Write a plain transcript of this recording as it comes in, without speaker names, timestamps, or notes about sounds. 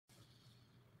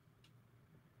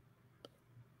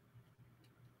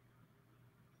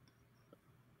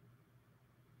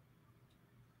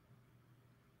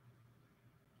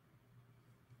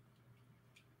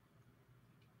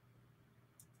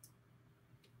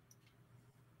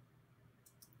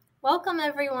Welcome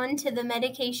everyone to the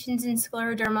Medications in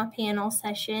Scleroderma panel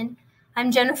session.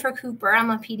 I'm Jennifer Cooper.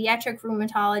 I'm a pediatric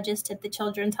rheumatologist at the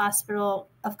Children's Hospital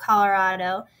of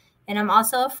Colorado, and I'm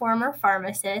also a former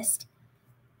pharmacist.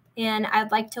 And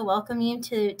I'd like to welcome you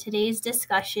to today's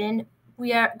discussion.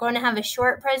 We are going to have a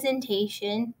short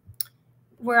presentation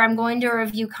where I'm going to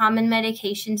review common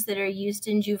medications that are used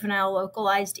in juvenile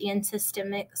localized and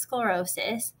systemic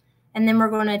sclerosis. And then we're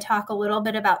going to talk a little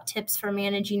bit about tips for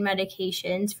managing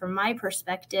medications from my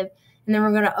perspective. And then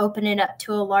we're going to open it up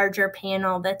to a larger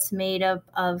panel that's made up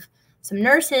of some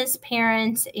nurses,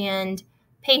 parents, and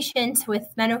patients with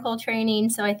medical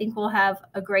training. So I think we'll have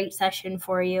a great session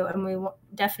for you. And we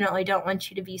definitely don't want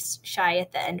you to be shy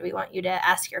at the end. We want you to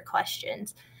ask your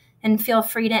questions. And feel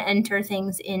free to enter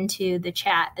things into the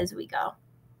chat as we go.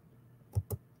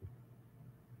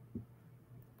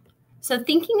 So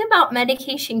thinking about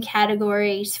medication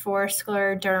categories for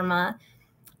scleroderma,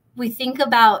 we think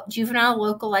about juvenile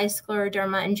localized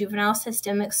scleroderma and juvenile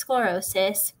systemic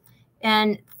sclerosis,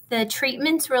 and the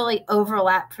treatments really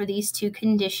overlap for these two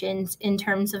conditions in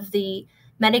terms of the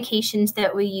medications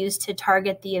that we use to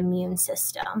target the immune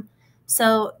system.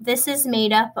 So this is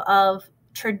made up of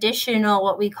traditional,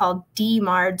 what we call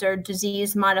DMARDs, or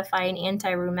disease-modifying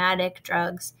anti-rheumatic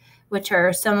drugs, which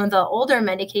are some of the older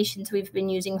medications we've been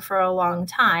using for a long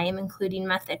time, including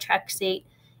methotrexate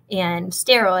and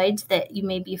steroids that you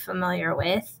may be familiar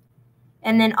with.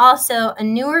 And then also a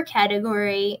newer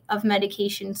category of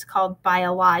medications called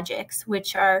biologics,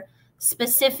 which are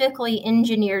specifically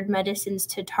engineered medicines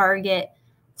to target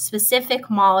specific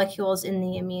molecules in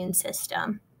the immune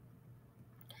system.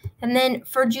 And then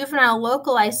for juvenile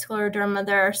localized scleroderma,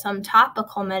 there are some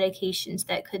topical medications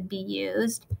that could be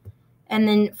used. And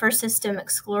then for systemic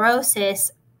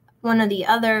sclerosis, one of the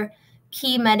other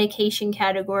key medication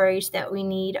categories that we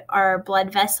need are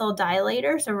blood vessel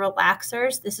dilators or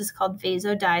relaxers. This is called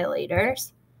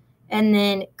vasodilators. And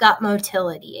then gut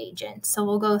motility agents. So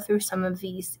we'll go through some of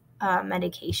these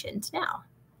medications now.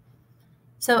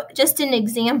 So just an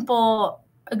example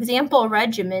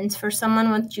regimens for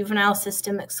someone with juvenile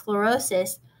systemic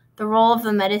sclerosis, the role of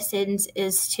the medicines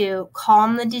is to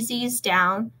calm the disease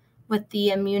down with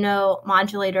the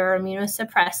immunomodulator or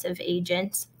immunosuppressive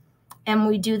agents. And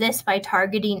we do this by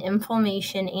targeting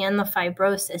inflammation and the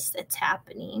fibrosis that's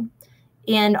happening,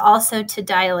 and also to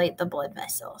dilate the blood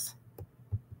vessels.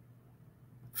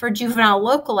 For juvenile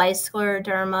localized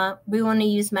scleroderma, we want to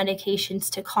use medications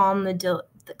to calm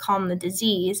the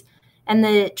disease. And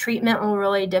the treatment will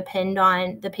really depend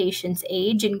on the patient's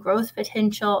age and growth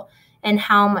potential and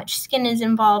how much skin is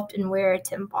involved and where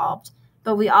it's involved.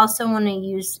 But we also want to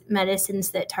use medicines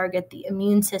that target the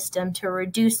immune system to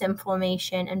reduce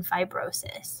inflammation and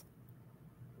fibrosis.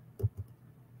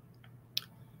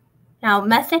 Now,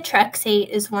 methotrexate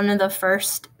is one of the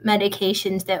first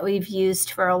medications that we've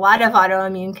used for a lot of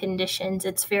autoimmune conditions.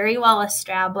 It's very well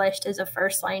established as a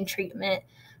first-line treatment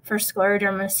for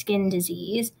scleroderma skin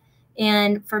disease.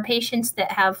 And for patients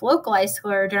that have localized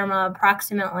scleroderma,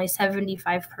 approximately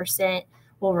 75%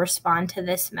 will respond to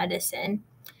this medicine.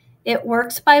 It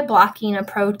works by blocking a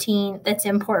protein that's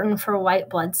important for white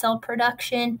blood cell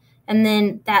production, and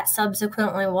then that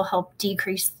subsequently will help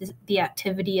decrease the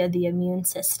activity of the immune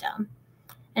system.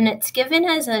 And it's given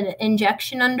as an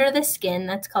injection under the skin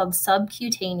that's called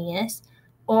subcutaneous,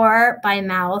 or by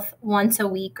mouth once a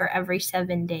week or every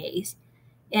 7 days.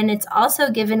 And it's also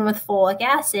given with folic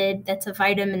acid, that's a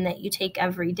vitamin that you take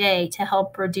every day to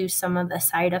help reduce some of the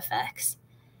side effects.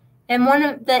 And one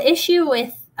of the issue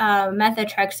with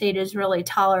methotrexate is really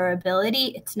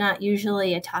tolerability. It's not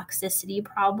usually a toxicity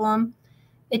problem.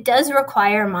 It does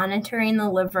require monitoring the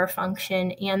liver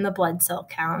function and the blood cell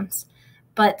counts,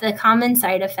 but the common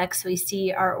side effects we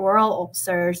see are oral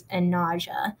ulcers and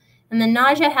nausea. And the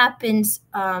nausea happens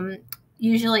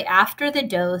usually after the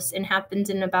dose and happens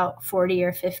in about 40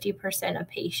 or 50% of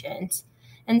patients.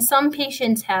 And some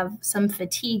patients have some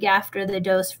fatigue after the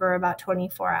dose for about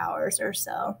 24 hours or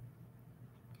so.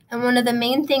 And one of the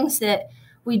main things that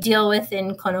we deal with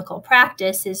in clinical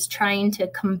practice is trying to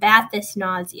combat this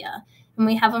nausea. And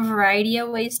we have a variety of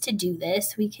ways to do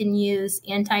this. We can use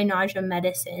anti-nausea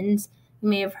medicines. You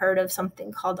may have heard of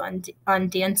something called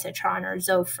ondansetron or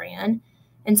Zofran.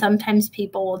 And sometimes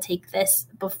people will take this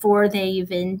before they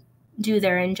even do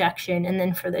their injection and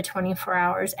then for the 24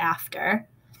 hours after.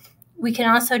 We can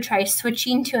also try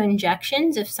switching to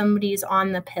injections if somebody's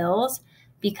on the pills,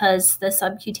 because the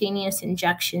subcutaneous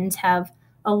injections have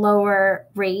a lower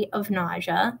rate of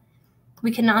nausea.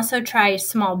 We can also try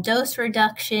small dose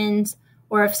reductions,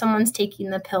 or if someone's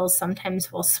taking the pills,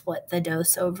 sometimes we'll split the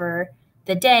dose over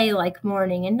the day, like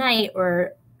morning and night,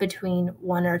 or between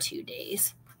 1 or 2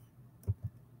 days.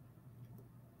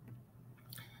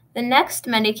 The next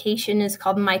medication is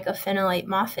called mycophenolate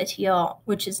mofetil,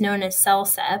 which is known as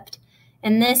Cellcept.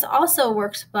 And this also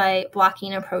works by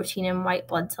blocking a protein in white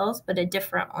blood cells, but a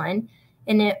different one.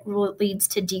 And it leads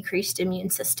to decreased immune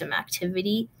system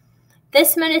activity.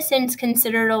 This medicine is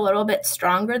considered a little bit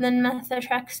stronger than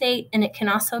methotrexate, and it can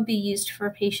also be used for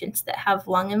patients that have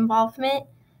lung involvement.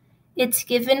 It's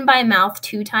given by mouth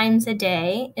 2 times a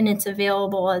day, and it's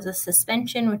available as a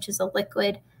suspension, which is a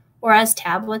liquid, or as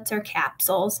tablets or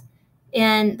capsules.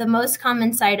 And the most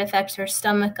common side effects are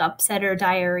stomach upset or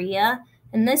diarrhea,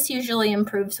 and this usually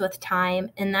improves with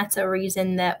time, and that's a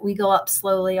reason that we go up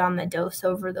slowly on the dose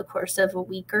over the course of a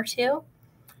week or 2.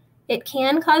 It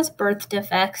can cause birth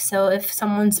defects, so if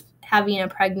someone's planning a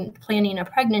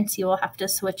pregnancy, we'll have to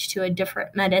switch to a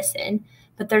different medicine,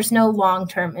 but there's no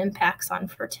long-term impacts on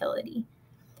fertility.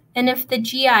 And if the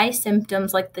GI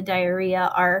symptoms like the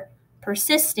diarrhea are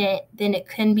persistent, then it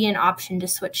can be an option to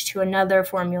switch to another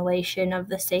formulation of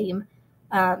the same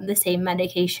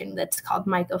medication that's called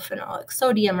mycophenolic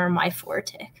sodium or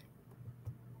Myfortic.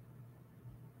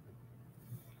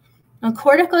 Now,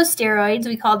 corticosteroids,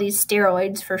 we call these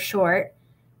steroids for short,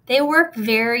 they work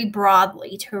very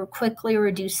broadly to quickly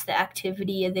reduce the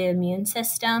activity of the immune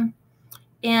system,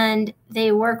 and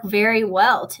they work very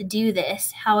well to do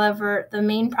this. However, the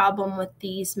main problem with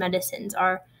these medicines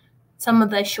are some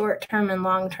of the short-term and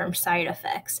long-term side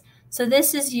effects. So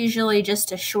this is usually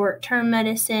just a short-term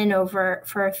medicine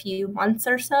for a few months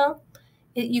or so.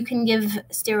 You can give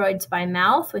steroids by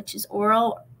mouth, which is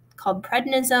oral, called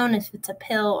prednisone if it's a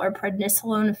pill, or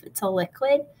prednisolone if it's a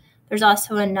liquid. There's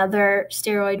also another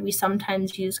steroid we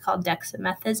sometimes use called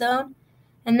dexamethasone,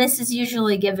 and this is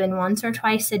usually given once or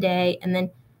twice a day and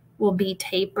then will be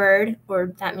tapered,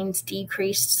 or that means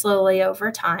decreased slowly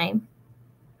over time.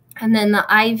 And then the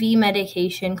IV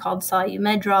medication called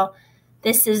Solumedrol,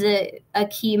 this is a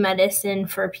key medicine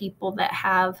for people that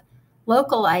have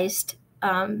localized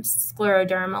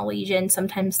scleroderma lesions.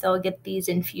 Sometimes they'll get these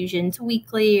infusions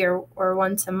weekly or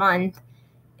once a month.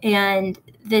 And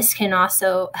this can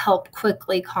also help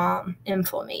quickly calm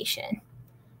inflammation.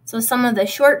 So some of the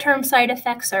short-term side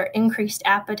effects are increased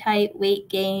appetite, weight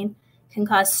gain, can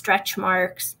cause stretch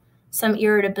marks, some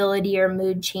irritability or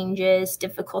mood changes,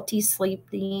 difficulty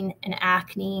sleeping, and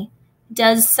acne. It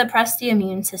does suppress the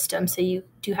immune system, so you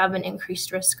do have an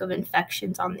increased risk of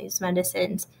infections on these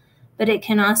medicines. But it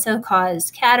can also cause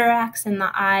cataracts in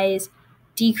the eyes,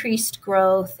 decreased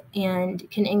growth, and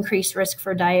can increase risk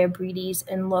for diabetes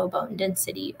and low bone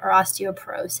density or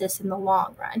osteoporosis in the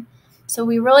long run. So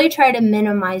we really try to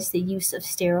minimize the use of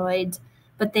steroids,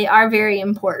 but they are very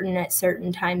important at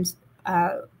certain times.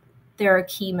 They're a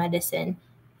key medicine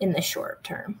in the short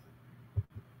term.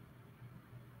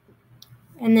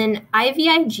 And then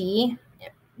IVIG,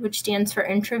 which stands for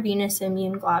intravenous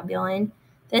immune globulin,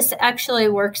 this actually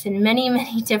works in many,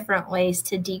 many different ways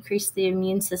to decrease the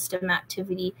immune system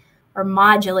activity or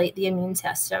modulate the immune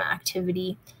system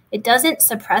activity. It doesn't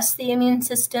suppress the immune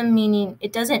system, meaning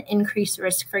it doesn't increase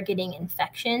risk for getting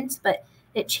infections, but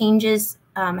it changes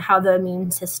how the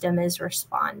immune system is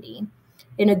responding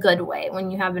in a good way when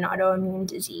you have an autoimmune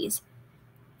disease.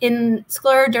 In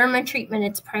scleroderma treatment,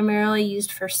 it's primarily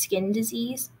used for skin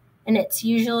disease, and it's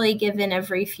usually given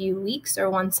every few weeks or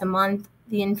once a month.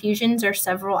 The infusions are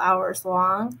several hours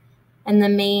long, and the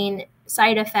main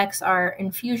side effects are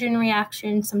infusion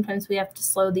reactions. Sometimes we have to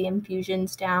slow the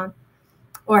infusions down,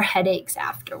 or headaches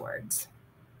afterwards.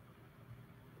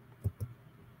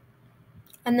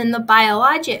 And then the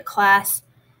biologic class,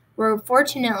 we're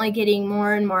fortunately getting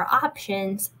more and more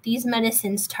options. These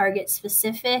medicines target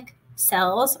specific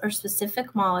cells or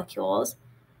specific molecules.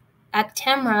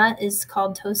 Actemra is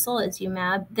called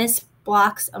tocilizumab. This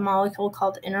blocks a molecule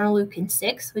called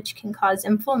interleukin-6, which can cause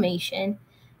inflammation,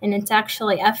 and it's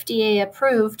actually FDA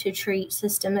approved to treat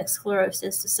systemic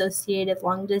sclerosis-associated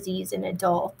lung disease in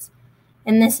adults.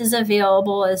 And this is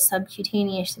available as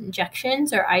subcutaneous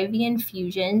injections or IV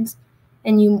infusions,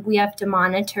 and we have to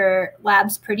monitor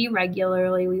labs pretty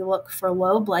regularly. We look for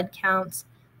low blood counts,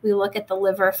 we look at the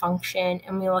liver function,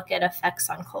 and we look at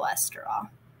effects on cholesterol.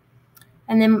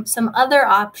 And then some other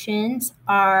options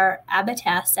are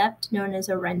abatacept, known as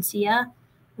Orencia,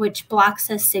 which blocks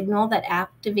a signal that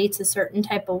activates a certain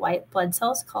type of white blood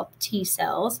cells called T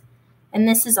cells. And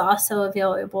this is also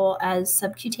available as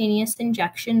subcutaneous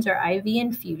injections or IV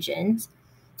infusions.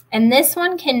 And this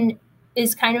one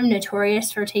is kind of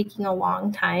notorious for taking a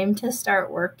long time to start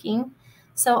working.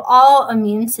 So all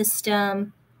immune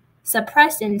system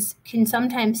suppressants can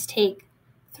sometimes take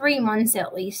 3 months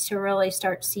at least to really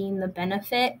start seeing the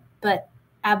benefit, but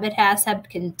abatacept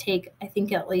can take, I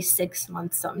think, at least 6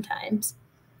 months sometimes.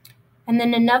 And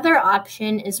then another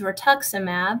option is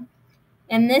rituximab,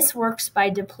 and this works by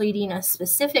depleting a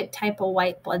specific type of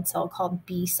white blood cell called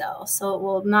B cells. So it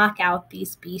will knock out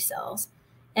these B cells.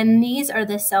 And these are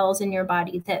the cells in your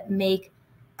body that make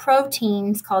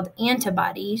proteins called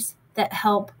antibodies that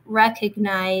help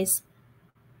recognize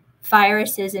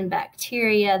viruses and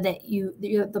bacteria that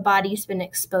the body's been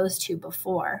exposed to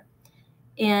before.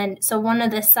 And so one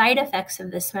of the side effects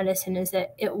of this medicine is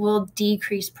that it will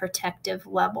decrease protective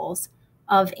levels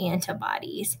of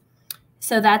antibodies.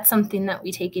 So that's something that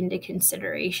we take into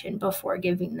consideration before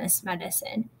giving this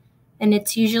medicine. And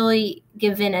it's usually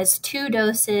given as 2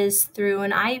 doses through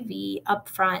an IV up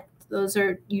front. Those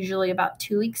are usually about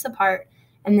 2 weeks apart,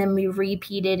 and then we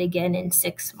repeat it again in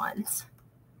 6 months.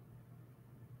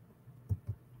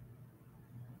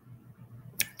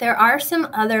 There are some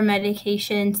other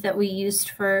medications that we used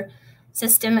for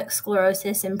systemic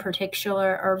sclerosis in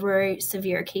particular, or very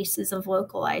severe cases of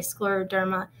localized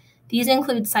scleroderma. These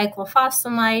include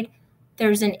cyclophosphamide.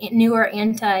 There's a newer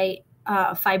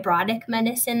anti-fibrotic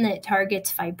medicine that targets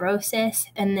fibrosis,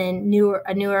 and then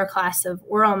a newer class of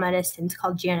oral medicines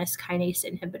called Janus kinase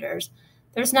inhibitors.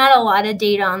 There's not a lot of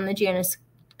data on the Janus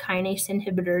kinase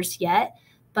inhibitors yet,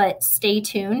 but stay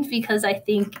tuned because I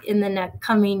think in the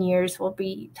coming years we'll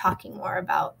be talking more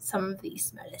about some of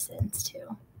these medicines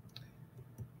too.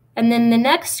 And then the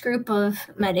next group of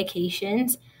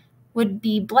medications would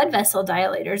be blood vessel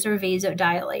dilators or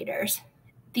vasodilators.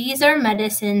 These are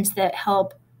medicines that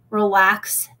help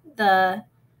relax the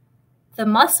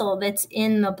muscle that's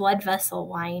in the blood vessel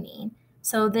lining.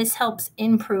 So this helps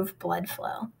improve blood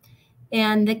flow.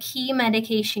 And the key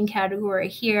medication category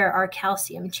here are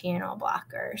calcium channel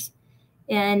blockers.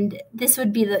 And this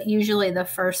would be usually the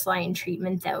first line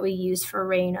treatment that we use for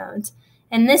Raynaud's.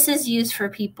 And this is used for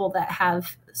people that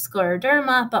have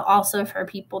scleroderma, but also for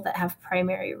people that have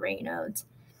primary Raynaud's.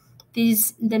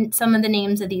 Some of the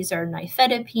names of these are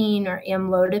nifedipine or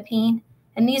amlodipine.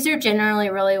 And these are generally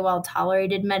really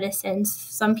well-tolerated medicines.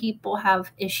 Some people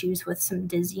have issues with some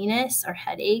dizziness or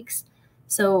headaches.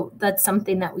 So that's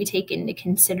something that we take into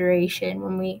consideration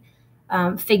when we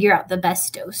figure out the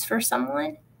best dose for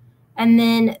someone. And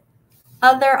then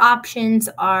other options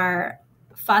are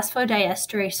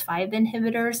phosphodiesterase 5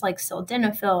 inhibitors like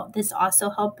sildenafil. This also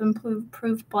helps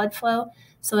improve blood flow.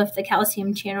 So if the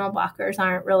calcium channel blockers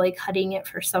aren't really cutting it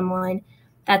for someone,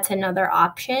 that's another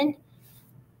option.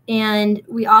 And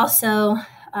we also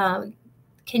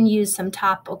can use some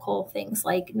topical things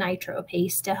like nitro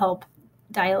paste to help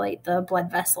dilate the blood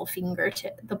vessels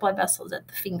at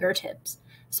the fingertips,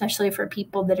 especially for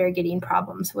people that are getting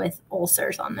problems with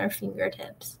ulcers on their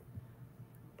fingertips.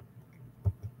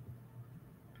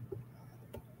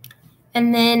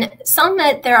 And then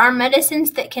there are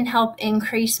medicines that can help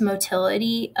increase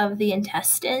motility of the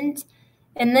intestines.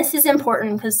 And this is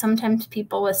important because sometimes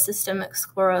people with systemic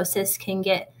sclerosis can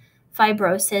get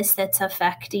fibrosis that's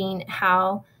affecting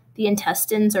how the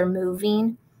intestines are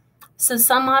moving. So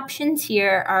some options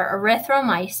here are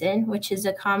erythromycin, which is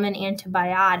a common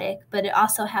antibiotic, but it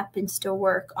also happens to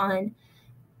work on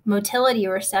motility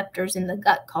receptors in the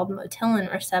gut called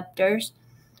motilin receptors.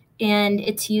 And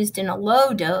it's used in a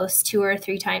low dose 2 or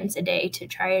 3 times a day to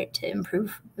try to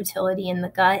improve motility in the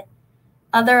gut.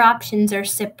 Other options are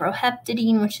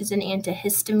cyproheptadine, which is an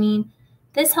antihistamine.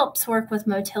 This helps work with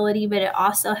motility, but it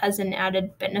also has an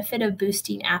added benefit of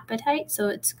boosting appetite, so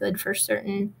it's good for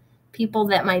certain people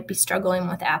that might be struggling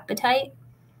with appetite.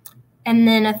 And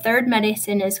then a third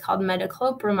medicine is called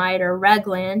metoclopramide or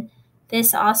Reglan.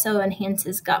 This also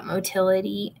enhances gut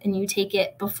motility, and you take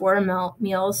it before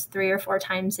meals 3 or 4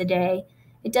 times a day.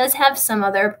 It does have some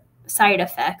other side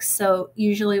effects, so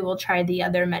usually we'll try the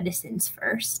other medicines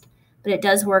first, but it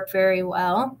does work very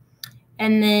well.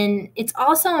 And then it's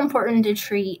also important to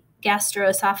treat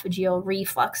gastroesophageal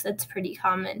reflux. That's pretty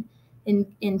common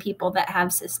in people that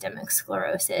have systemic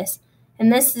sclerosis.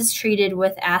 And this is treated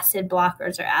with acid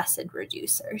blockers or acid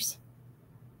reducers.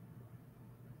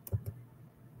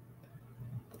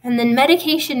 And then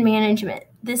medication management.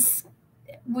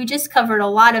 We just covered a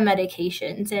lot of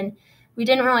medications, and we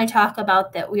didn't really talk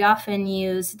about that we often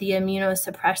use the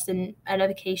immunosuppressant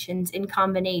medications in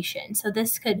combination. So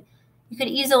you could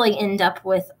easily end up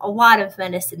with a lot of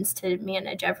medicines to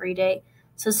manage every day.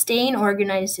 So staying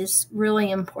organized is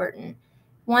really important.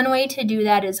 One way to do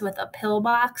that is with a pill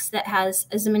box that has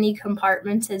as many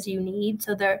compartments as you need.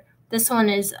 So this one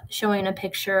is showing a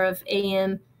picture of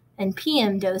AM and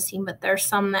PM dosing, but there's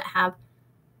some that have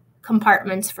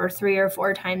compartments for 3 or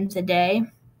 4 times a day.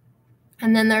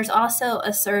 And then there's also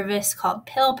a service called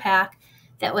PillPack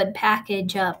that would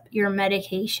package up your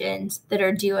medications that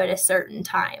are due at a certain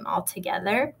time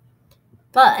altogether.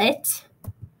 But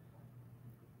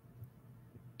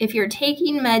if you're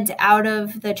taking meds out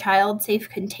of the child-safe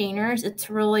containers, it's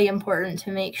really important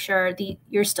to make sure that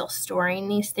you're still storing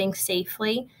these things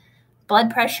safely.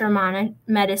 Blood pressure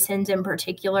medicines in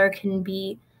particular can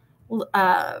be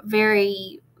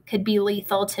could be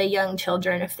lethal to young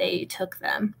children if they took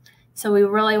them. So we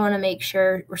really want to make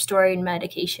sure we're storing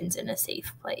medications in a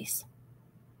safe place.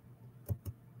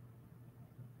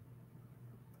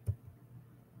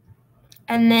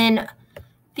 And then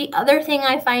the other thing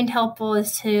I find helpful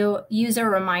is to use a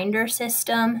reminder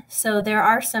system. So there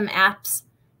are some apps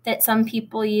that some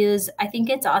people use. I think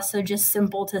it's also just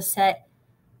simple to set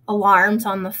alarms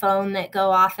on the phone that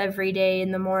go off every day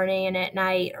in the morning and at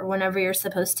night or whenever you're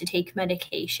supposed to take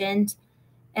medications.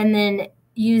 And then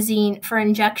using for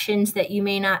injections that you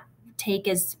may not take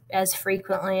as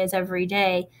frequently as every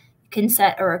day, you can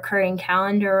set a recurring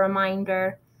calendar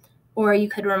reminder, or you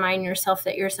could remind yourself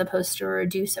that you're supposed to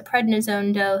reduce a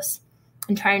prednisone dose,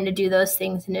 and trying to do those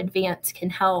things in advance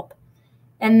can help.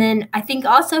 And then I think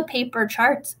also paper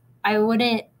charts, I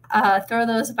wouldn't throw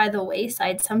those by the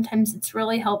wayside. Sometimes it's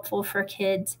really helpful for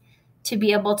kids to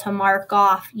be able to mark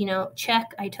off,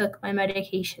 check I took my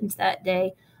medications that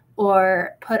day,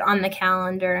 or put on the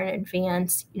calendar in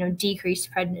advance,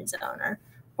 decreased prednisone,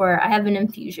 or I have an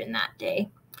infusion that day.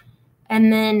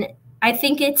 And then I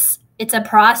think it's a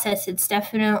process. It's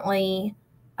definitely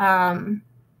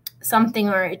something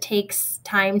where it takes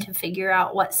time to figure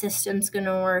out what system's going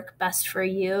to work best for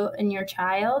you and your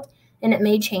child. And it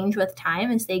may change with time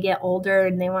as they get older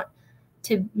and they want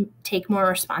to take more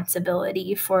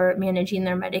responsibility for managing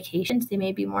their medications. They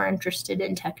may be more interested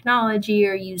in technology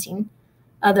or using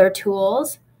other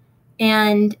tools.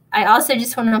 And I also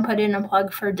just want to put in a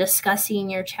plug for discussing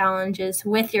your challenges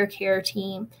with your care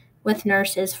team, with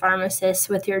nurses, pharmacists,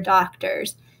 with your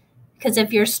doctors. Because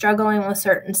if you're struggling with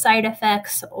certain side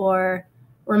effects or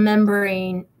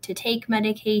remembering to take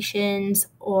medications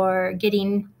or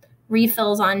getting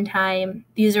refills on time,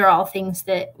 these are all things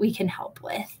that we can help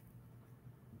with.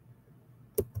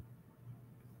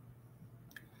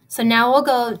 So now we'll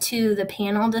go to the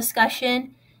panel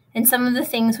discussion and some of the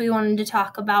things we wanted to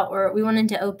talk about, or we wanted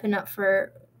to open up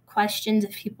for questions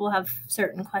if people have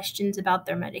certain questions about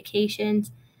their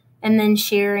medications, and then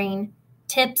sharing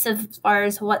tips as far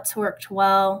as what's worked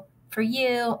well for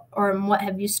you, or what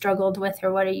have you struggled with,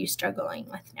 or what are you struggling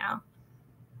with now.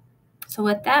 So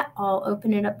with that, I'll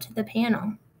open it up to the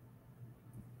panel.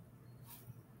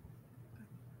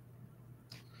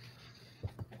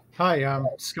 Hi, I'm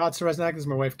Scott Ceresnak. This is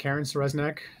my wife, Karen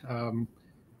Ceresnak.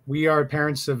 We are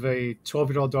parents of a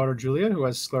 12-year-old daughter, Julia, who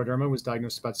has scleroderma, was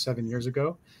diagnosed about 7 years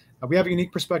ago. We have a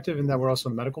unique perspective in that we're also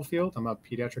in the medical field. I'm a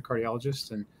pediatric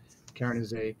cardiologist, and Karen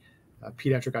is a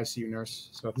pediatric ICU nurse.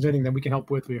 So if there's anything that we can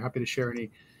help with, we're happy to share any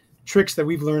tricks that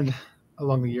we've learned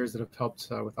along the years that have helped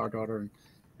with our daughter, and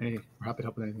we're happy to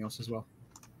help with anything else as well.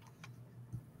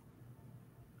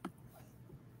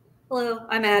 Hello,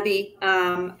 I'm Abby.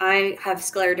 I have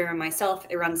scleroderma myself.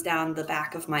 It runs down the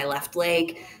back of my left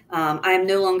leg. I am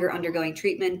no longer undergoing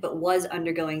treatment, but was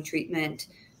undergoing treatment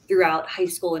throughout high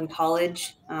school and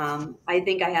college. I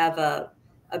think I have a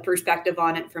perspective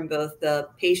on it from both the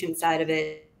patient side of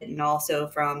it and also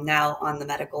from now on the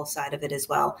medical side of it as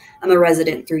well. I'm a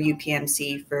resident through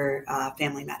UPMC for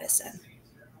family medicine.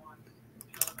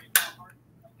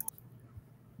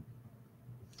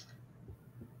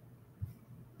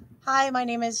 Hi, my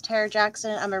name is Terra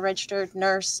Jackson. I'm a registered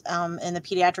nurse in the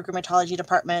pediatric rheumatology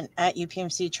department at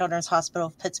UPMC Children's Hospital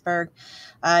of Pittsburgh.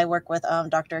 I work with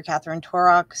Dr. Catherine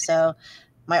Torok, so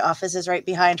my office is right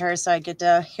behind her, so I get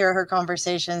to hear her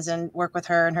conversations and work with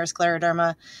her and her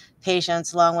scleroderma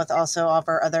patients, along with also all of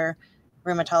our other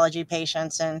rheumatology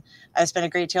patients. And I've spent a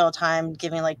great deal of time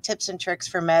giving tips and tricks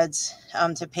for meds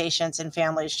to patients and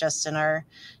families just in our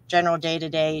general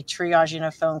day-to-day triaging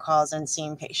of phone calls and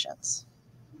seeing patients.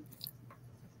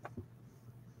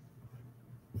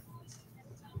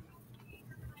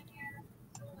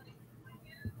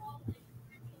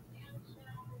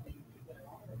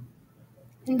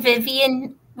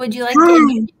 Vivian, would you like to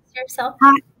introduce yourself?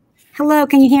 Hi. Hello,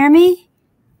 can you hear me?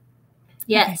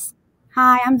 Yes. Okay.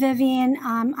 Hi, I'm Vivian.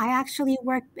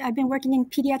 I've been working in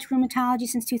pediatric rheumatology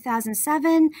since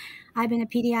 2007. I've been a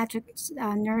pediatric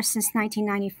nurse since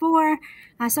 1994.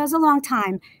 So it's a long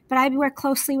time, but I work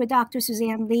closely with Dr.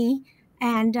 Suzanne Lee,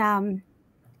 and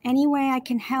any way I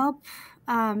can help,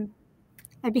 I'd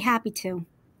be happy to.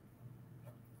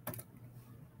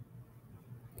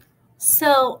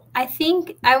 So I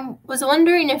think I was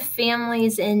wondering if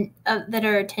families that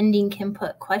are attending can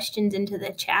put questions into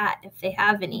the chat if they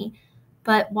have any.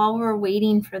 But while we're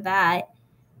waiting for that,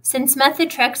 Since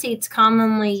methotrexate's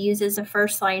commonly used as a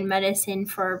first-line medicine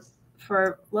for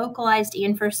localized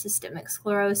and for systemic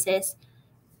sclerosis,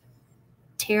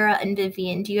 Terra and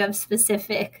Vivian, do you have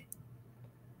specific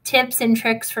tips and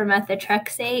tricks for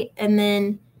methotrexate? And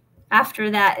then after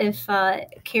that, if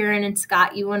Karen and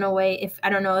Scott, you want to weigh, I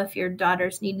don't know if your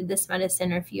daughters needed this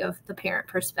medicine or if you have the parent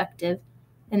perspective,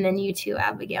 and then you too,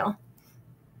 Abigail.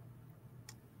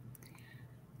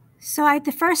 So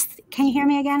can you hear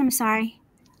me again? I'm sorry.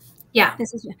 Yeah.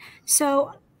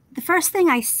 So the first thing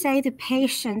I say to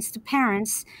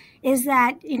parents, is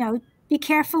that, be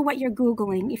careful what you're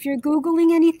Googling. If you're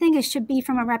Googling anything, it should be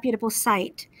from a reputable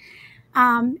site.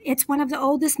 It's one of the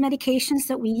oldest medications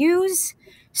that we use,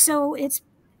 so it's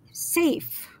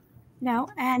safe,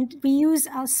 and we use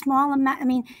a small amount. I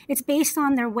mean, it's based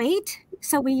on their weight,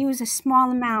 so we use a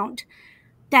small amount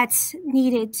that's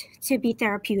needed to be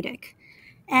therapeutic.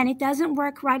 And it doesn't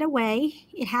work right away.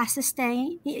 It has to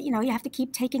stay, you have to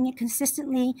keep taking it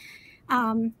consistently.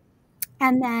 And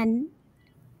then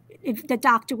the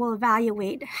doctor will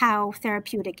evaluate how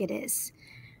therapeutic it is.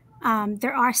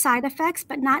 There are side effects,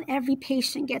 but not every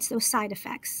patient gets those side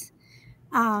effects.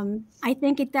 I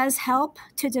think it does help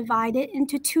to divide it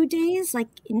into 2 days, like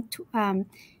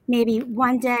maybe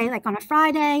one day, like on a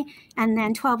Friday, and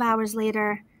then 12 hours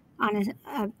later,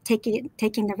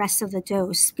 taking the rest of the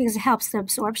dose, because it helps the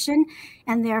absorption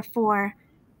and therefore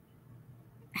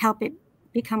help it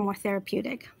become more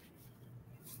therapeutic.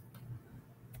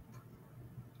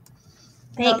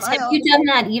 Thanks. Have you done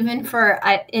that even for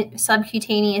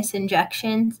subcutaneous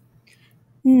injections?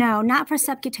 No, not for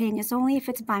subcutaneous. Only if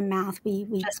it's by mouth. We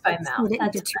just by mouth. It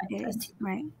into 2 days,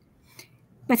 right?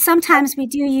 But sometimes we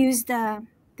do use the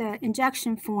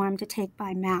injection form to take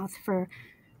by mouth for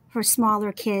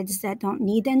smaller kids that don't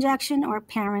need the injection, or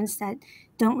parents that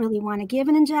don't really want to give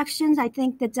an injection. I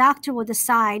think the doctor will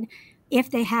decide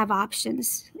if they have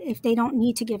options. If they don't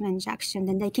need to give an injection,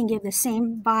 then they can give the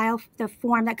same vial, the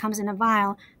form that comes in a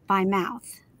vial, by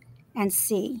mouth and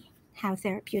see how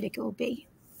therapeutic it will be.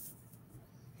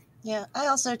 Yeah, I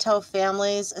also tell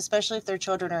families, especially if their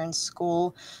children are in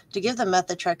school, to give them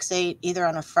methotrexate either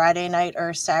on a Friday night or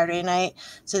a Saturday night,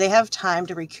 so they have time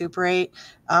to recuperate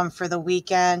for the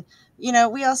weekend.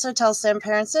 We also tell some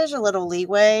parents there's a little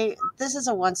leeway. This is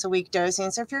a once a week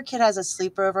dosing. So if your kid has a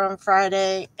sleepover on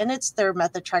Friday and it's their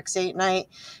methotrexate night,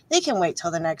 they can wait till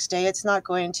the next day. It's not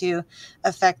going to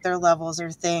affect their levels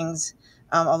or things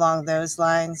along those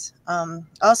lines.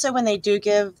 Also, when they do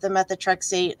give the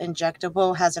methotrexate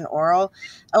injectable, has an oral,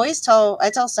 I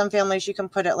tell some families you can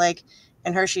put it like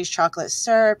in Hershey's chocolate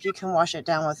syrup. You can wash it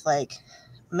down with like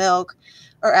milk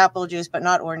or apple juice, but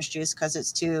not orange juice because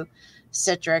it's too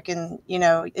citric. And,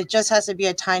 it just has to be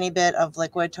a tiny bit of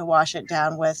liquid to wash it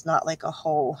down with, not like a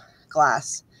whole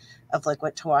glass of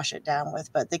liquid to wash it down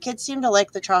with. But the kids seem to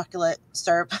like the chocolate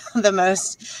syrup the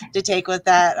most to take with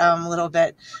that little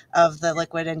bit of the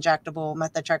liquid injectable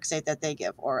methotrexate that they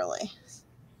give orally.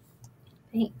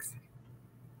 Thanks.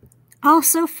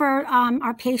 Also, for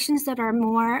our patients that are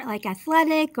more like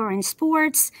athletic or in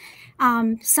sports,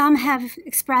 some have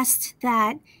expressed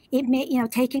that it may,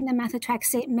 taking the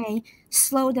methotrexate may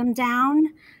slow them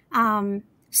down.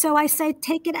 So I say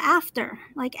take it after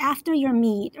your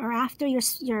meet or after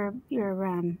your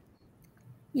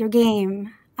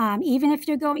game. Even if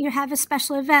you have a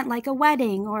special event like a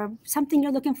wedding or something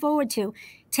you're looking forward to,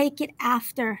 take it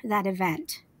after that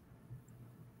event.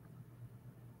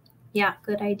 Yeah,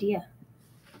 good idea.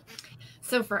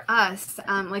 So for us,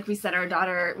 like we said, our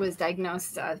daughter was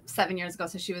diagnosed 7 years ago,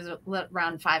 so she was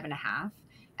around 5.5,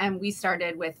 and we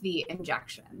started with the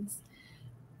injections.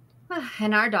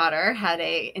 And our daughter had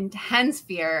an intense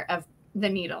fear of the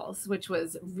needles, which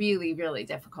was really, really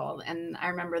difficult. And I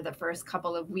remember the first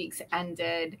couple of weeks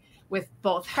ended with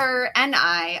both her and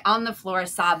I on the floor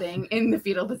sobbing in the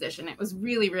fetal position. It was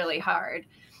really, really hard.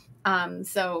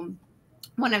 So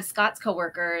one of Scott's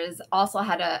coworkers also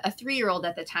had a 3-year-old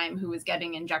at the time who was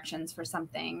getting injections for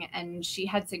something, and she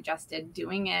had suggested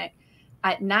doing it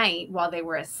at night while they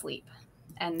were asleep.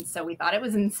 And so we thought it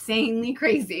was insanely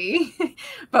crazy,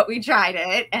 but we tried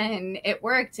it and it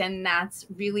worked. And that's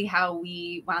really how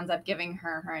we wound up giving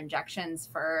her injections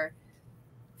for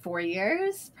 4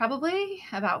 years, probably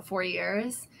about 4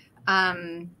 years.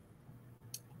 As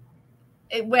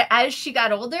she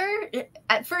got older,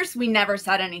 at first we never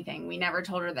said anything. We never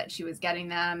told her that she was getting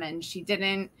them, and she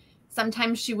didn't.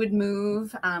 Sometimes she would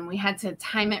move. We had to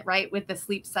time it right with the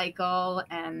sleep cycle.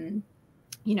 And,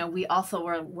 we also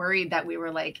were worried that we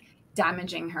were like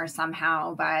damaging her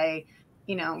somehow by,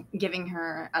 giving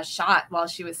her a shot while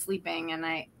she was sleeping. And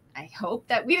I I hope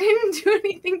that we didn't do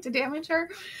anything to damage her.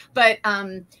 But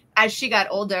as she got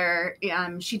older,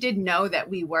 she did know that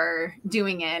we were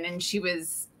doing it, and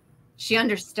she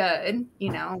understood,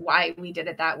 you know, why we did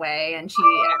it that way, and she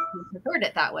actually preferred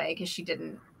it that way because she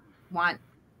didn't want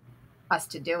us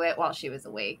to do it while she was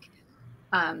awake.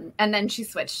 And then she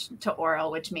switched to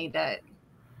oral, which made it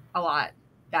a lot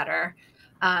better.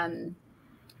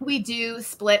 We do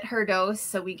split her dose,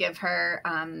 so we give her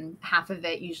half of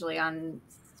it usually on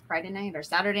Friday night or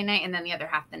Saturday night, and then the other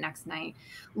half the next night.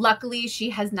 Luckily, she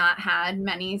has not had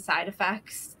many side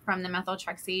effects from the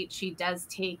methotrexate. She does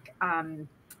take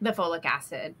the folic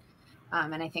acid,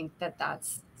 and I think that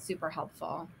that's super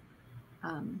helpful.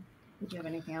 Did you have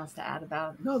anything else to add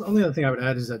about? No, the only other thing I would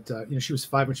add is that you know, she was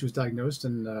 5 when she was diagnosed,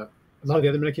 and a lot of the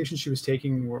other medications she was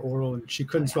taking were oral, and she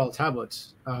couldn't swallow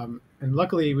tablets. And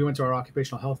luckily, we went to our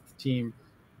occupational health team,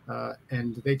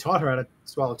 and they taught her how to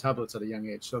swallow tablets at a young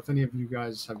age. So if any of you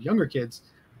guys have younger kids,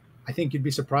 I think you'd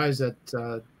be surprised at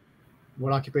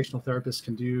what occupational therapists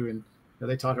can do. And you know,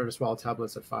 they taught her to swallow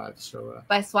tablets at 5. So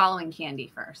by swallowing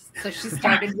candy first. So she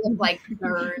started with like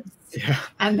Nerds, yeah,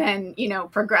 and then, you know,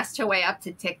 progressed her way up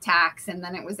to Tic Tacs, and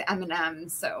then it was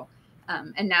M&Ms. So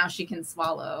and now she can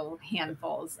swallow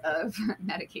handfuls of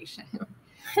medication.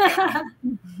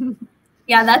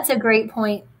 Yeah, that's a great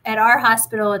point. At our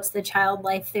hospital, it's the child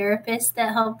life therapists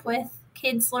that help with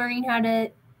kids learning how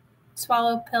to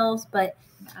swallow pills, but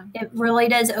it really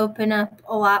does open up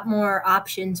a lot more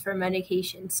options for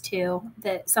medications too,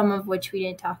 that some of which we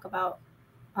didn't talk about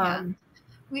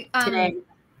today.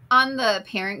 On the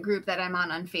parent group that I'm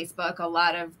on Facebook, a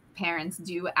lot of parents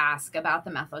do ask about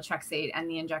the methotrexate and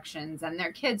the injections, and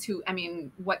their kids who, I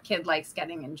mean, what kid likes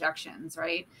getting injections,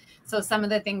 right? So some of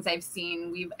the things I've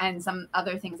seen, and some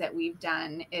other things that we've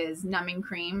done is numbing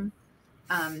cream.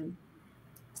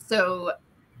 So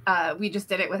we just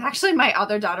did it with, actually my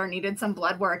other daughter needed some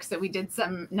blood work, so we did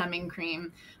some numbing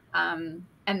cream, and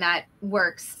that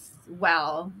works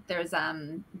well. There's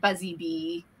Buzzy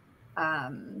Bee,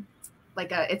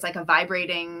 it's like a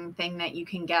vibrating thing that you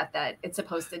can get that it's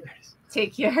supposed to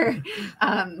take your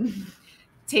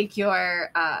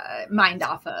mind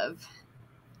off of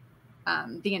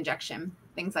the injection,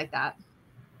 things like that.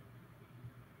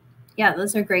 Yeah,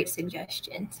 those are great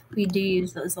suggestions. We do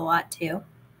use those a lot too.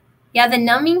 Yeah, the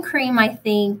numbing cream, I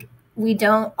think we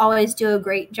don't always do a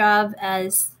great job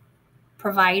as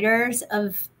providers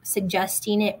of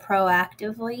suggesting it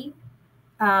proactively.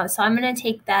 So I'm going to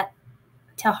take that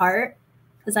to heart,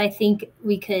 because I think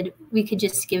we could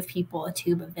just give people a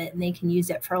tube of it and they can use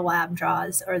it for lab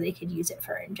draws, or they could use it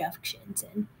for injections.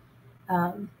 And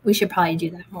we should probably do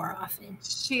that more often.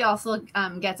 She also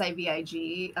gets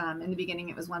IVIG. In the beginning,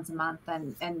 it was once a month,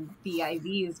 and the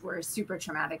IVs were super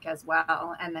traumatic as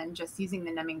well. And then just using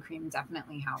the numbing cream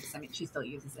definitely helps. I mean, she still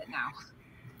uses it now.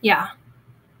 Yeah.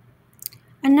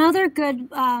 Another good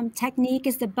technique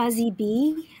is the Buzzy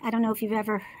Bee. I don't know if you've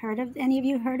ever heard of, any of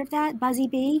you heard of that, Buzzy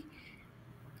Bee?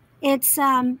 It's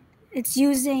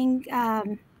using,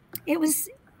 it was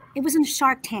in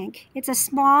Shark Tank. It's a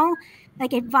small,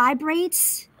 like it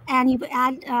vibrates, and you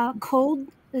add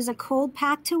there's a cold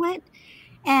pack to it,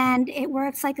 and it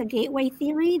works like a gateway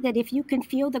theory, that if you can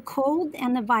feel the cold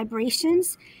and the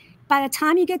vibrations, by the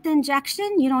time you get the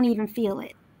injection, you don't even feel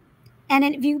it. And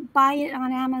if you buy it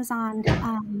on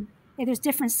Amazon, there's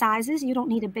different sizes. You don't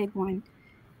need a big one.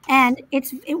 And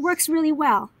it works really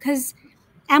well, because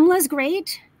EMLA's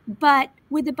great, but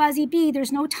with the Buzzy Bee,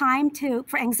 there's no time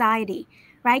for anxiety,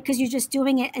 right? Because you're just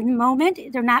doing it in the moment.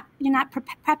 You're not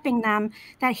prepping them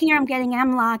that here I'm getting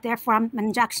EMLA, therefore my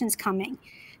injection's coming.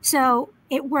 So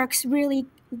it works really,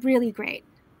 really great.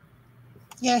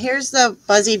 Yeah, here's the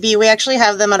Buzzy Bee. We actually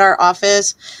have them at our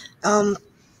office.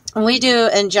 We do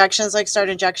injections, like start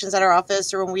injections at our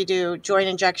office, or when we do joint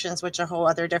injections, which are a whole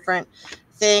other different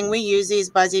thing. We use these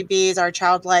Buzzy Bees. Our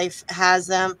Child Life has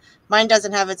them. Mine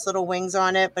doesn't have its little wings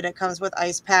on it, but it comes with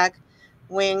ice pack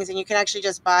wings, and you can actually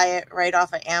just buy it right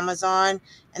off of Amazon.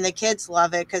 And the kids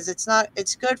love it because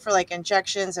it's good for like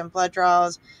injections and blood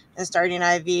draws and starting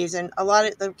IVs. And a lot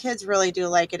of the kids really do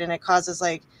like it, and it causes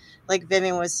like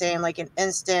Vivian was saying, like an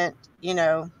instant,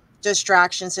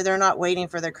 distraction, so they're not waiting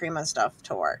for their cream and stuff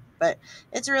to work. But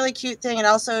it's a really cute thing. It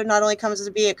also not only comes as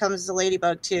a bee, it comes as a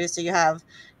ladybug too, so you have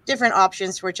different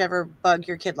options for whichever bug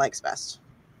your kid likes best.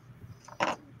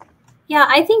 Yeah,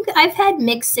 I think I've had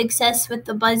mixed success with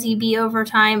the Buzzy Bee over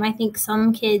time. I think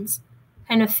some kids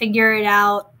kind of figure it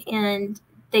out and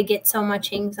they get so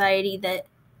much anxiety that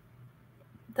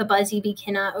the Buzzy Bee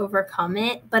cannot overcome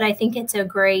it, but I think it's a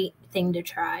great thing to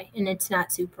try, and it's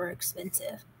not super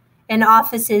expensive. And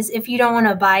offices, if you don't want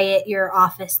to buy it, your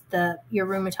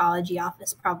rheumatology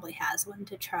office probably has one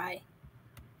to try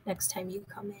next time you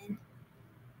come in.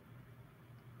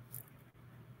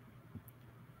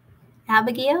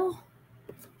 Abigail?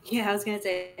 Yeah, I was going to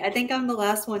say, I think I'm the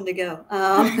last one to go.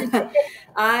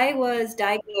 I was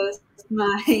diagnosed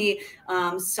my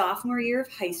sophomore year of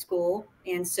high school.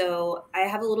 And so I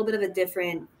have a little bit of a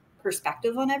different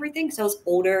perspective on everything. So I was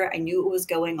older. I knew what was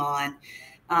going on.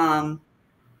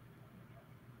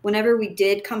 Whenever we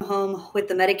did come home with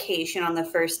the medication on the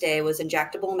first day, it was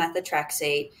injectable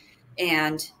methotrexate.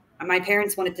 And my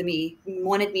parents wanted me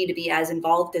to be as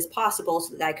involved as possible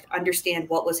so that I could understand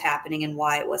what was happening and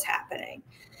why it was happening.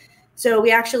 So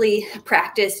we actually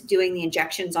practiced doing the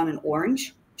injections on an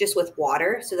orange, just with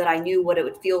water, so that I knew what it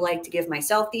would feel like to give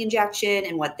myself the injection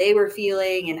and what they were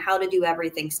feeling and how to do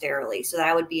everything sterilely, so that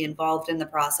I would be involved in the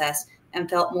process and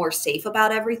felt more safe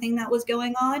about everything that was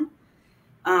going on.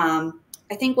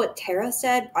 I think what Terra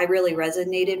said, I really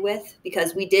resonated with,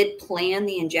 because we did plan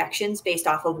the injections based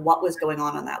off of what was going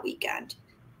on that weekend.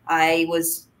 I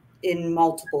was in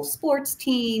multiple sports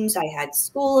teams. I had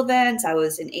school events. I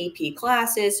was in AP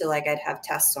classes. So like I'd have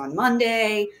tests on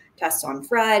Monday, tests on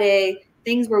Friday,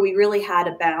 things where we really had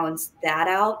to balance that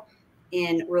out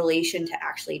in relation to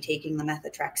actually taking the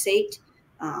methotrexate.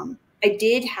 I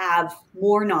did have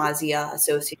more nausea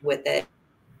associated with it.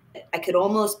 I could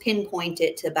almost pinpoint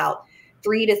it to about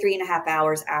 3 to 3.5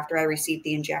 hours after I received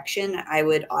the injection. I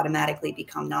would automatically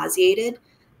become nauseated.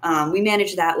 We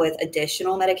managed that with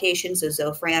additional medication. So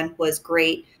Zofran was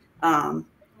great.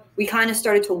 We kind of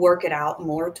started to work it out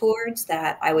more towards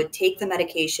that. I would take the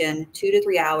medication 2 to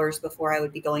 3 hours before I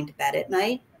would be going to bed at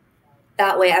night.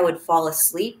 That way I would fall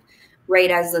asleep right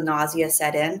as the nausea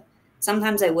set in.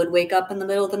 Sometimes I would wake up in the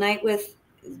middle of the night with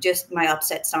just my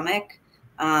upset stomach.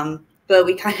 But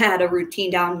we kind of had a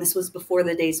routine down. This was before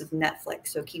the days of Netflix,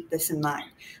 so keep this in mind.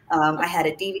 I had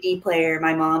a DVD player.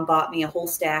 My mom bought me a whole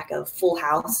stack of Full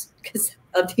House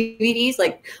of DVDs,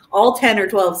 like all 10 or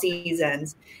 12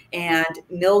 seasons. And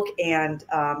milk and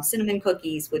cinnamon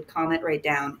cookies would calm it right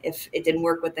down. If it didn't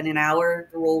work within an hour,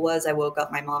 the rule was I woke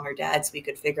up my mom or dad so we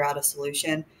could figure out a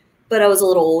solution. But I was a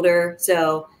little older,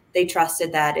 so they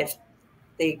trusted that if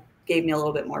they gave me a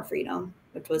little bit more freedom,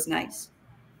 which was nice.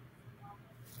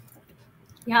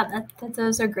 Yeah,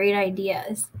 those are great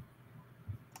ideas.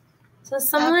 So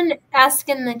someone asked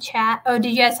in the chat, oh,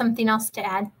 did you have something else to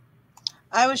add?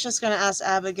 I was just going to ask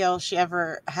Abigail if she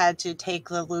ever had to take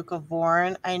the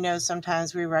leucovorin. I know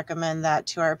sometimes we recommend that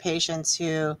to our patients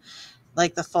who,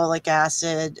 like the folic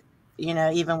acid,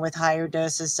 even with higher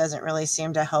doses, doesn't really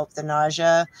seem to help the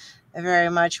nausea very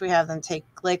much. We have them take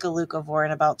like a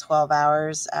leucovorin about 12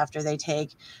 hours after they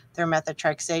take their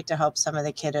methotrexate to help some of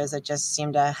the kiddos that just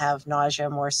seem to have nausea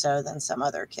more so than some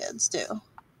other kids do.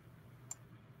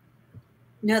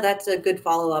 No, that's a good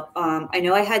follow-up. I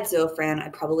know I had Zofran. I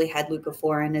probably had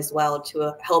leucovorin as well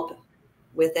to help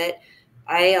with it.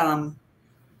 I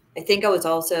think I was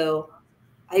also,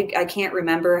 I can't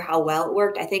remember how well it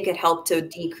worked. I think it helped to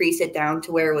decrease it down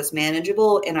to where it was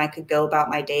manageable and I could go about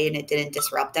my day and it didn't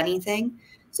disrupt anything.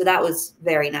 So that was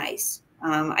very nice.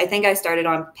 I think I started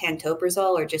on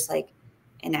pantoprazole or just like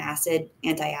an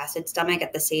anti-acid stomach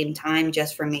at the same time,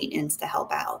 just for maintenance to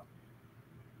help out.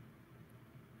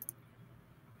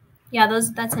 Yeah,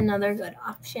 that's another good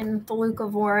option, the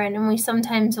leucovorin, and we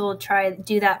sometimes will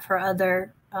do that for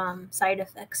other side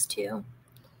effects too.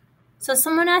 So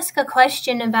someone asked a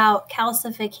question about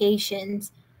calcifications.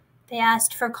 They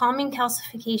asked, for calming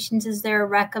calcifications, is there a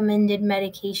recommended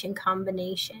medication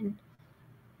combination?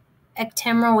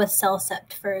 Actemra with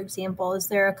Cellcept, for example, is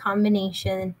there a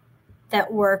combination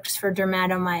that works for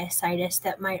dermatomyositis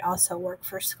that might also work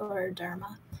for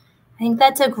scleroderma? I think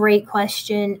that's a great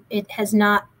question. It has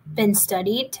not been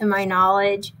studied to my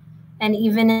knowledge. And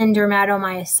even in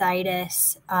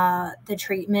dermatomyositis, the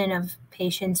treatment of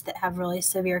patients that have really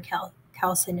severe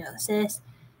calcinosis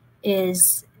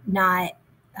is not,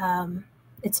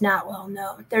 it's not well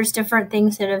known. There's different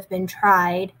things that have been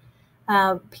tried.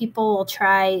 People will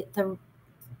try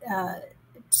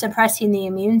suppressing the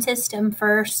immune system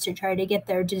first to try to get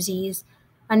their disease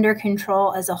under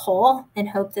control as a whole and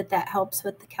hope that that helps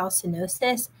with the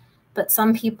calcinosis. But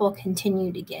some people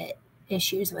continue to get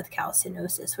issues with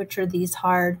calcinosis, which are these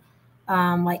hard,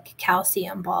 like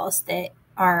calcium balls that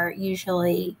are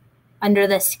usually under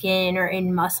the skin or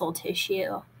in muscle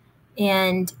tissue.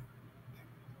 And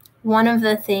one of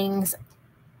the things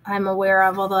I'm aware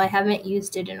of, although I haven't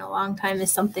used it in a long time,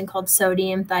 is something called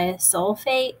sodium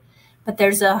thiosulfate. But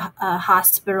there's a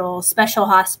special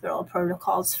hospital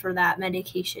protocols for that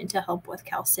medication to help with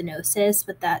calcinosis,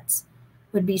 but that's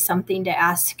would be something to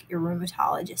ask your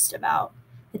rheumatologist about.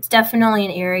 It's definitely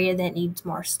an area that needs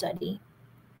more study.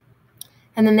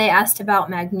 And then they asked about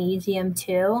magnesium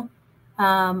too.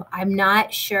 I'm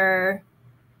not sure.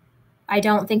 I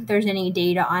don't think there's any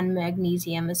data on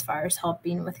magnesium as far as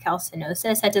helping with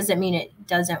calcinosis. That doesn't mean it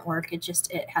doesn't work.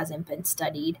 It hasn't been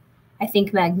studied. I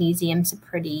think magnesium's a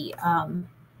pretty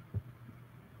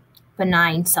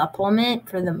benign supplement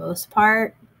for the most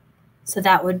part. So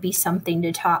that would be something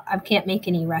to talk. I can't make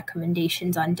any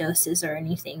recommendations on doses or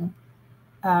anything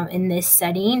in this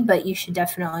setting, but you should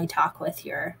definitely talk with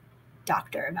your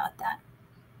doctor about that.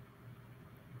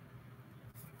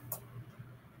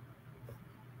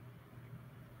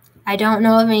 I don't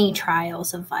know of any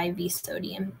trials of IV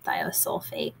sodium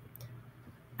thiosulfate.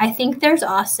 I think there's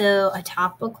also a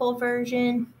topical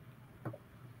version.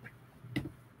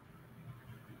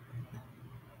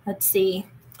 Let's see.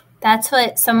 That's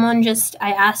what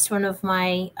I asked one of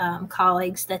my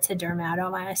colleagues that's a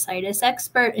dermatomyositis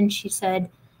expert, and she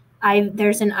said,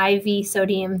 there's an IV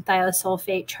sodium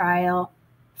thiosulfate trial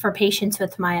for patients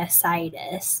with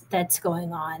myositis that's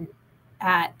going on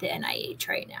at the NIH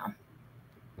right now.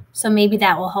 So maybe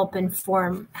that will help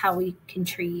inform how we can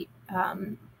treat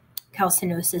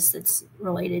calcinosis that's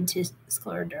related to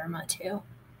scleroderma too.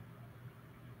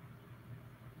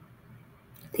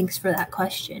 Thanks for that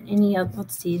question.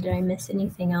 Let's see, did I miss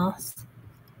anything else?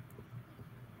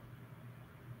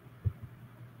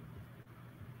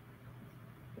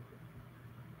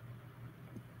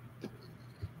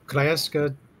 Could I ask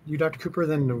you, Dr. Cooper,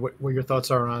 then what your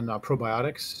thoughts are on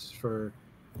probiotics for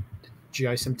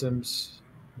GI symptoms?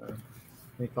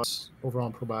 Any thoughts overall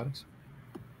on probiotics?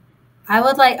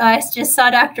 I just saw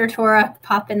Dr. Tora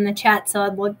pop in the chat, so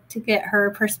I'd like to get her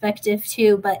perspective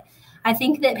too. But I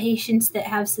think that patients that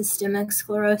have systemic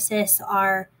sclerosis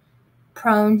are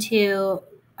prone to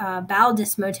bowel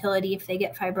dysmotility if they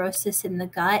get fibrosis in the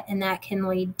gut, and that can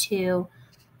lead to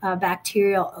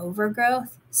bacterial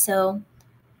overgrowth. So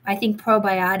I think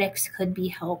probiotics could be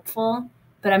helpful,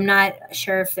 but I'm not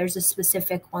sure if there's a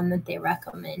specific one that they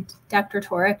recommend. Dr.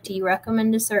 Torek, do you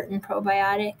recommend a certain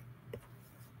probiotic?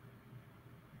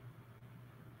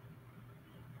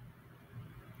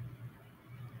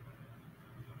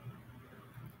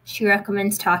 She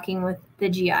recommends talking with the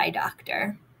GI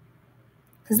doctor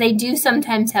because they do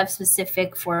sometimes have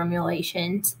specific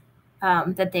formulations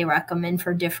that they recommend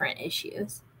for different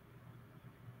issues.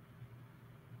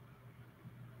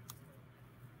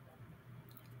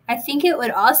 I think it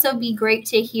would also be great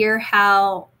to hear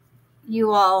how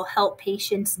you all help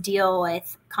patients deal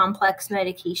with complex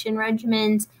medication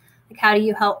regimens. Like, how do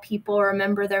you help people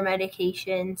remember their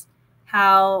medications?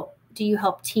 How do you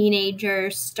help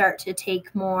teenagers start to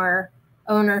take more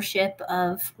ownership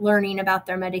of learning about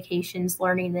their medications,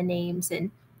 learning the names,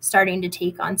 and starting to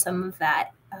take on some of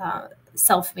that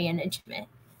self-management?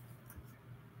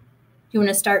 Do you want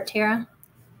to start, Terra?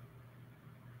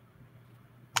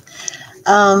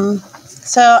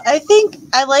 So I think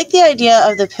I like the idea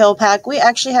of the pill pack. We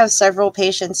actually have several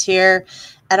patients here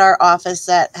at our office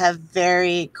that have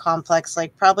very complex,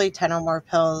 like probably 10 or more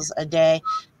pills a day,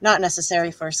 not necessary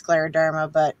for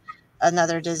scleroderma, but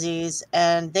another disease.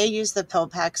 And they use the pill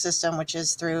pack system, which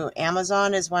is through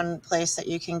Amazon is one place that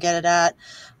you can get it at,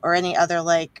 or any other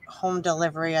like home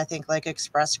delivery. I think like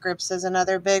Express Scripts is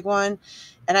another big one.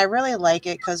 And I really like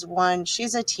it because, one,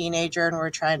 she's a teenager and we're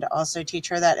trying to also teach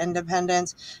her that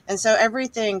independence. And so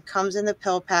everything comes in the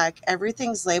pill pack.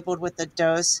 Everything's labeled with the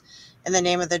dose and the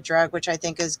name of the drug, which I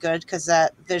think is good because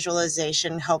that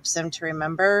visualization helps them to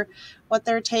remember what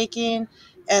they're taking.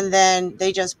 And then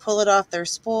they just pull it off their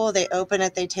spool, they open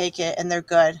it, they take it, and they're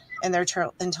good and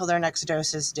until their next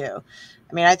dose is due.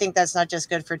 I mean, I think that's not just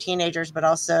good for teenagers, but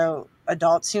also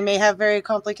adults who may have very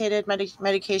complicated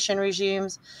medication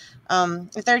regimes.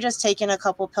 If they're just taking a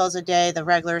couple pills a day, the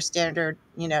regular standard,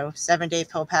 7-day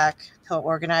pill pack, pill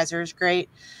organizer is great.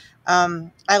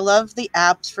 I love the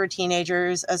apps for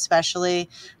teenagers, especially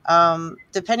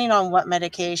depending on what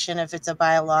medication. If it's a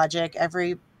biologic,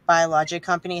 every biologic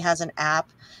company has an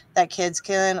app that kids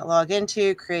can log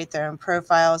into, create their own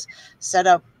profiles, set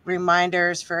up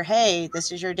reminders for, hey,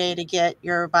 this is your day to get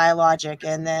your biologic,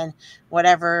 and then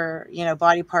whatever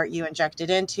body part you injected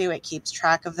into, it keeps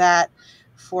track of that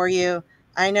for you.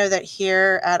 I know that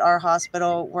here at our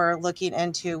hospital we're looking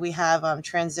into, we have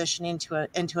transitioning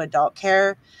into adult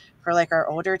care for like our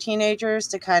older teenagers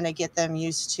to kind of get them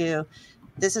used to,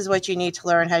 this is what you need to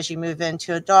learn as you move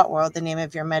into adult world, the name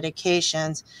of your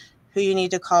medications, who you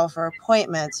need to call for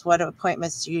appointments, what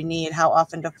appointments do you need, how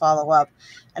often to follow up.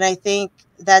 And I think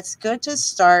that's good to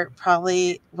start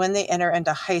probably when they enter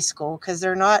into high school, because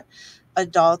they're not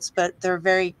adults, but they're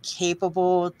very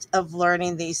capable of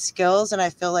learning these skills. And I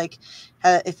feel like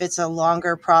if it's a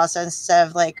longer process, instead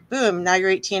of like, boom, now you're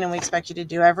 18 and we expect you to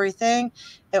do everything,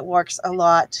 it works a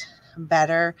lot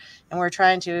better. And we're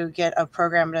trying to get a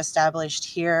program established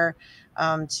here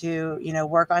to, you know,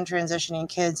 work on transitioning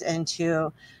kids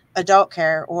into adult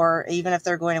care, or even if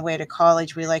they're going away to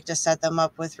college, we like to set them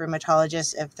up with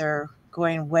rheumatologists if they're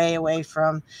going way away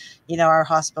from, you know, our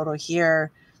hospital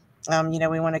here. You know,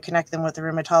 we want to connect them with the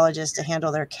rheumatologist to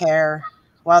handle their care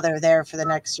while they're there for the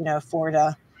next, you know, 4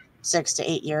 to 6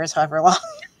 to 8 years, however long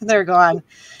they're gone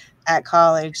at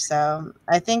college. So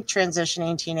I think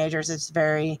transitioning teenagers is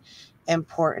very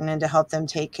important, and to help them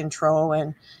take control.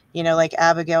 And, you know, like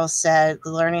Abigail said,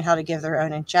 learning how to give their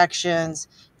own injections,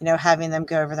 you know, having them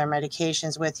go over their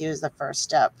medications with you is the first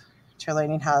step to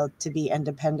learning how to be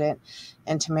independent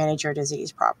and to manage your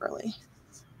disease properly.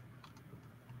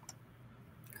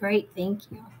 Great,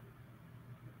 thank you.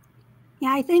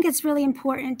 Yeah, I think it's really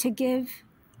important to give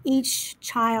each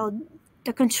child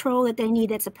the control that they need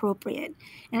that's appropriate.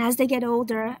 And as they get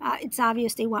older, it's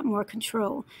obvious they want more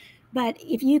control. But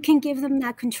if you can give them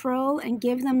that control and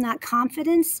give them that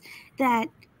confidence that,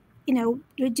 you know,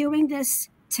 you're doing this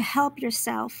to help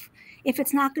yourself. If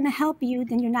it's not going to help you,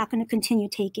 then you're not going to continue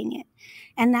taking it.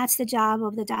 And that's the job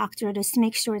of the doctor, to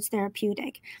make sure it's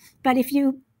therapeutic. But if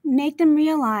you make them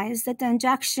realize that the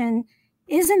injection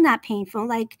isn't that painful,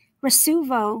 like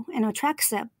Rasuvo and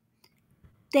Otrexup,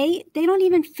 they don't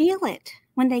even feel it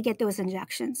when they get those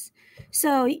injections.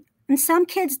 So, and some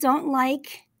kids don't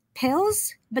like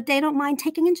pills, but they don't mind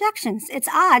taking injections. It's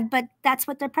odd, but that's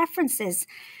what their preference is.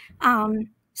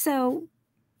 So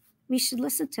we should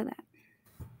listen to that.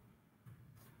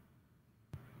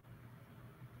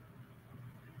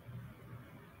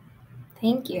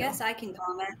 Thank you. I guess I can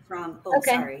comment from,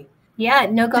 Okay. Sorry. Yeah,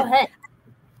 no, go ahead.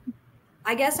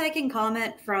 I guess I can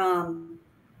comment from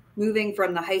moving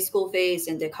from the high school phase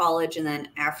into college and then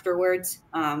afterwards,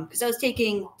 because I was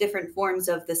taking different forms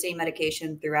of the same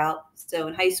medication throughout. So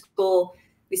in high school,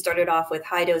 we started off with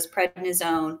high dose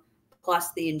prednisone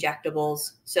plus the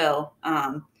injectables. So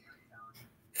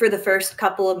for the first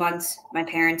couple of months, my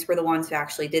parents were the ones who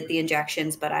actually did the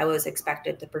injections, but I was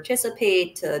expected to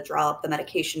participate, to draw up the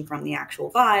medication from the actual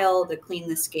vial, to clean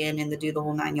the skin, and to do the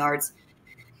whole 9 yards.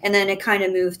 And then it kind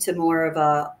of moved to more of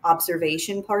a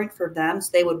observation part for them. So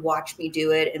they would watch me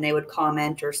do it, and they would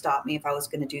comment or stop me if I was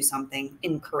going to do something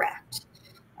incorrect.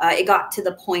 It got to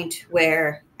the point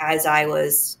where, as I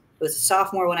was a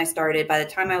sophomore when I started, by the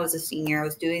time I was a senior, I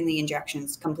was doing the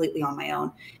injections completely on my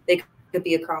own. They could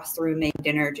be across the room making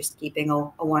dinner, just keeping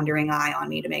a wandering eye on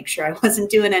me to make sure I wasn't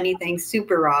doing anything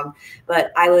super wrong.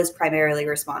 But I was primarily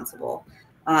responsible.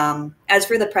 As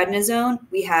for the prednisone,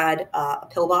 we had a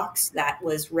pill box that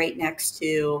was right next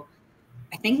to,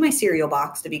 I think, my cereal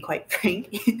box, to be quite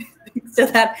frank. So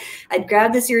that I'd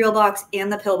grab the cereal box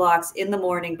and the pill box in the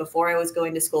morning before I was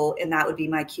going to school, and that would be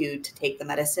my cue to take the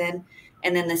medicine.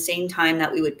 And then the same time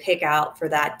that we would pick out for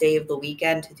that day of the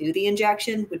weekend to do the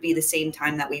injection would be the same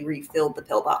time that we refilled the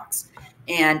pill box.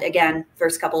 And again,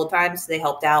 first couple of times they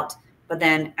helped out. But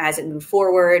then as it moved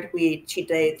forward,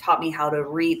 they taught me how to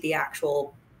read the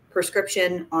actual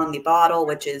prescription on the bottle,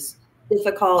 which is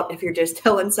difficult if you're just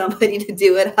telling somebody to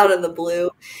do it out of the blue,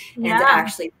 and to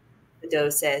actually the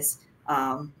doses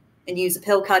and use a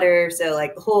pill cutter. So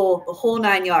like the whole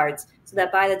 9 yards. So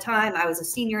that by the time I was a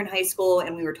senior in high school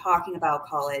and we were talking about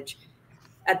college,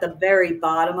 at the very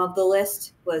bottom of the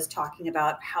list was talking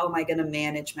about how am I going to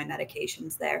manage my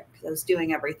medications there, because I was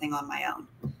doing everything on my own.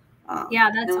 Yeah,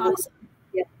 that's awesome.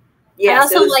 Yeah. I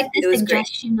also so like the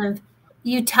suggestion great. of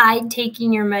you tied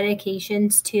taking your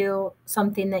medications to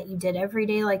something that you did every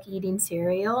day, like eating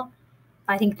cereal.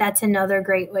 I think that's another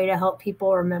great way to help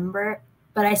people remember.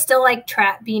 But I still like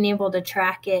being able to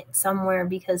track it somewhere,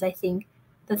 because I think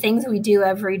the things we do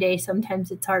every day, sometimes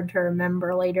it's hard to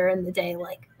remember later in the day.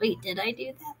 Like, wait, did I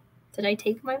do that? Did I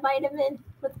take my vitamin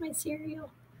with my cereal?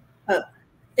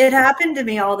 It happened to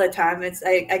me all the time.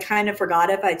 I kind of forgot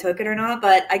if I took it or not,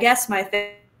 but I guess my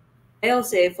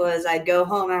fail-safe was I'd go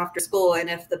home after school, and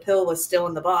if the pill was still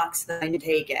in the box, then I knew to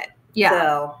take it. Yeah.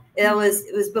 So it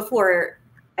was before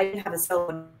I didn't have a cell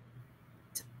phone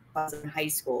until I was in high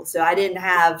school, so I didn't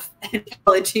have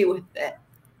technology with it.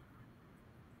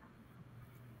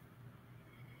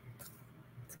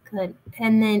 Good.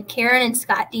 And then Karen and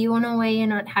Scott, do you want to weigh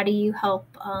in on how do you help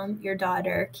your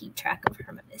daughter keep track of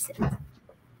her medicine?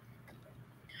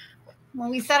 Well,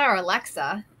 we set our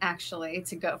Alexa actually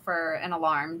to go for an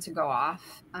alarm to go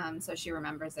off, so she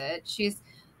remembers it. She's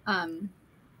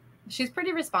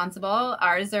pretty responsible.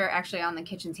 Ours are actually on the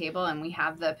kitchen table, and we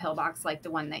have the pill box like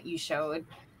the one that you showed,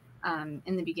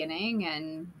 in the beginning,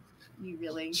 and you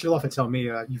really. She'll often tell me,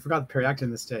 "You forgot the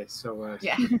periactin this day." So,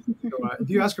 Yeah. If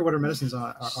you ask her what her medicines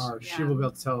are, Yeah. she will be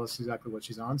able to tell us exactly what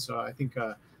she's on. So, I think,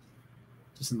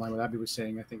 just in line with Abby was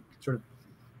saying, I think sort of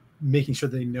making sure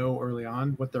they know early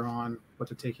on what they're on, what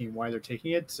they're taking, why they're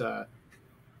taking it,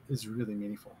 is really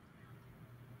meaningful.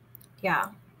 Yeah,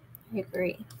 I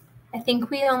agree. I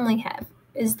think we only have.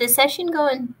 Is the session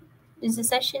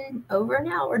over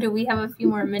now, or do we have a few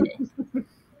more minutes? I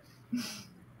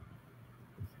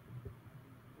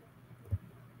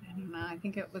don't know. I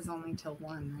think it was only till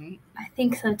 1, right? I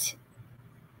think so too.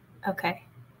 Okay.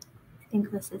 I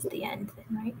think this is the end then,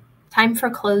 right? Time for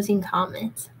closing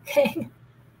comments. Okay.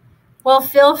 Well,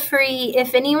 feel free,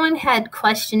 if anyone had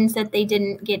questions that they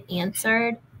didn't get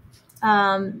answered,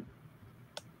 I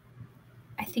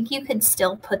think you could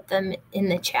still put them in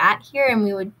the chat here, and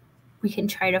we can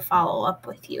try to follow up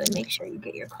with you and make sure you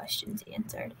get your questions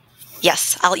answered.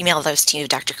 Yes, I'll email those to you,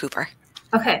 Dr. Cooper.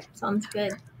 Okay, sounds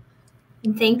good.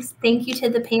 And thank you to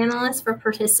the panelists for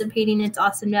participating. It's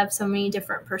awesome to have so many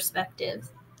different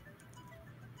perspectives.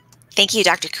 Thank you,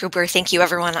 Dr. Cooper. Thank you,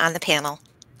 everyone on the panel.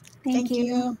 Thank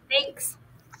you. Thanks.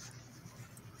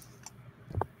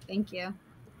 Thank you.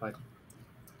 Bye.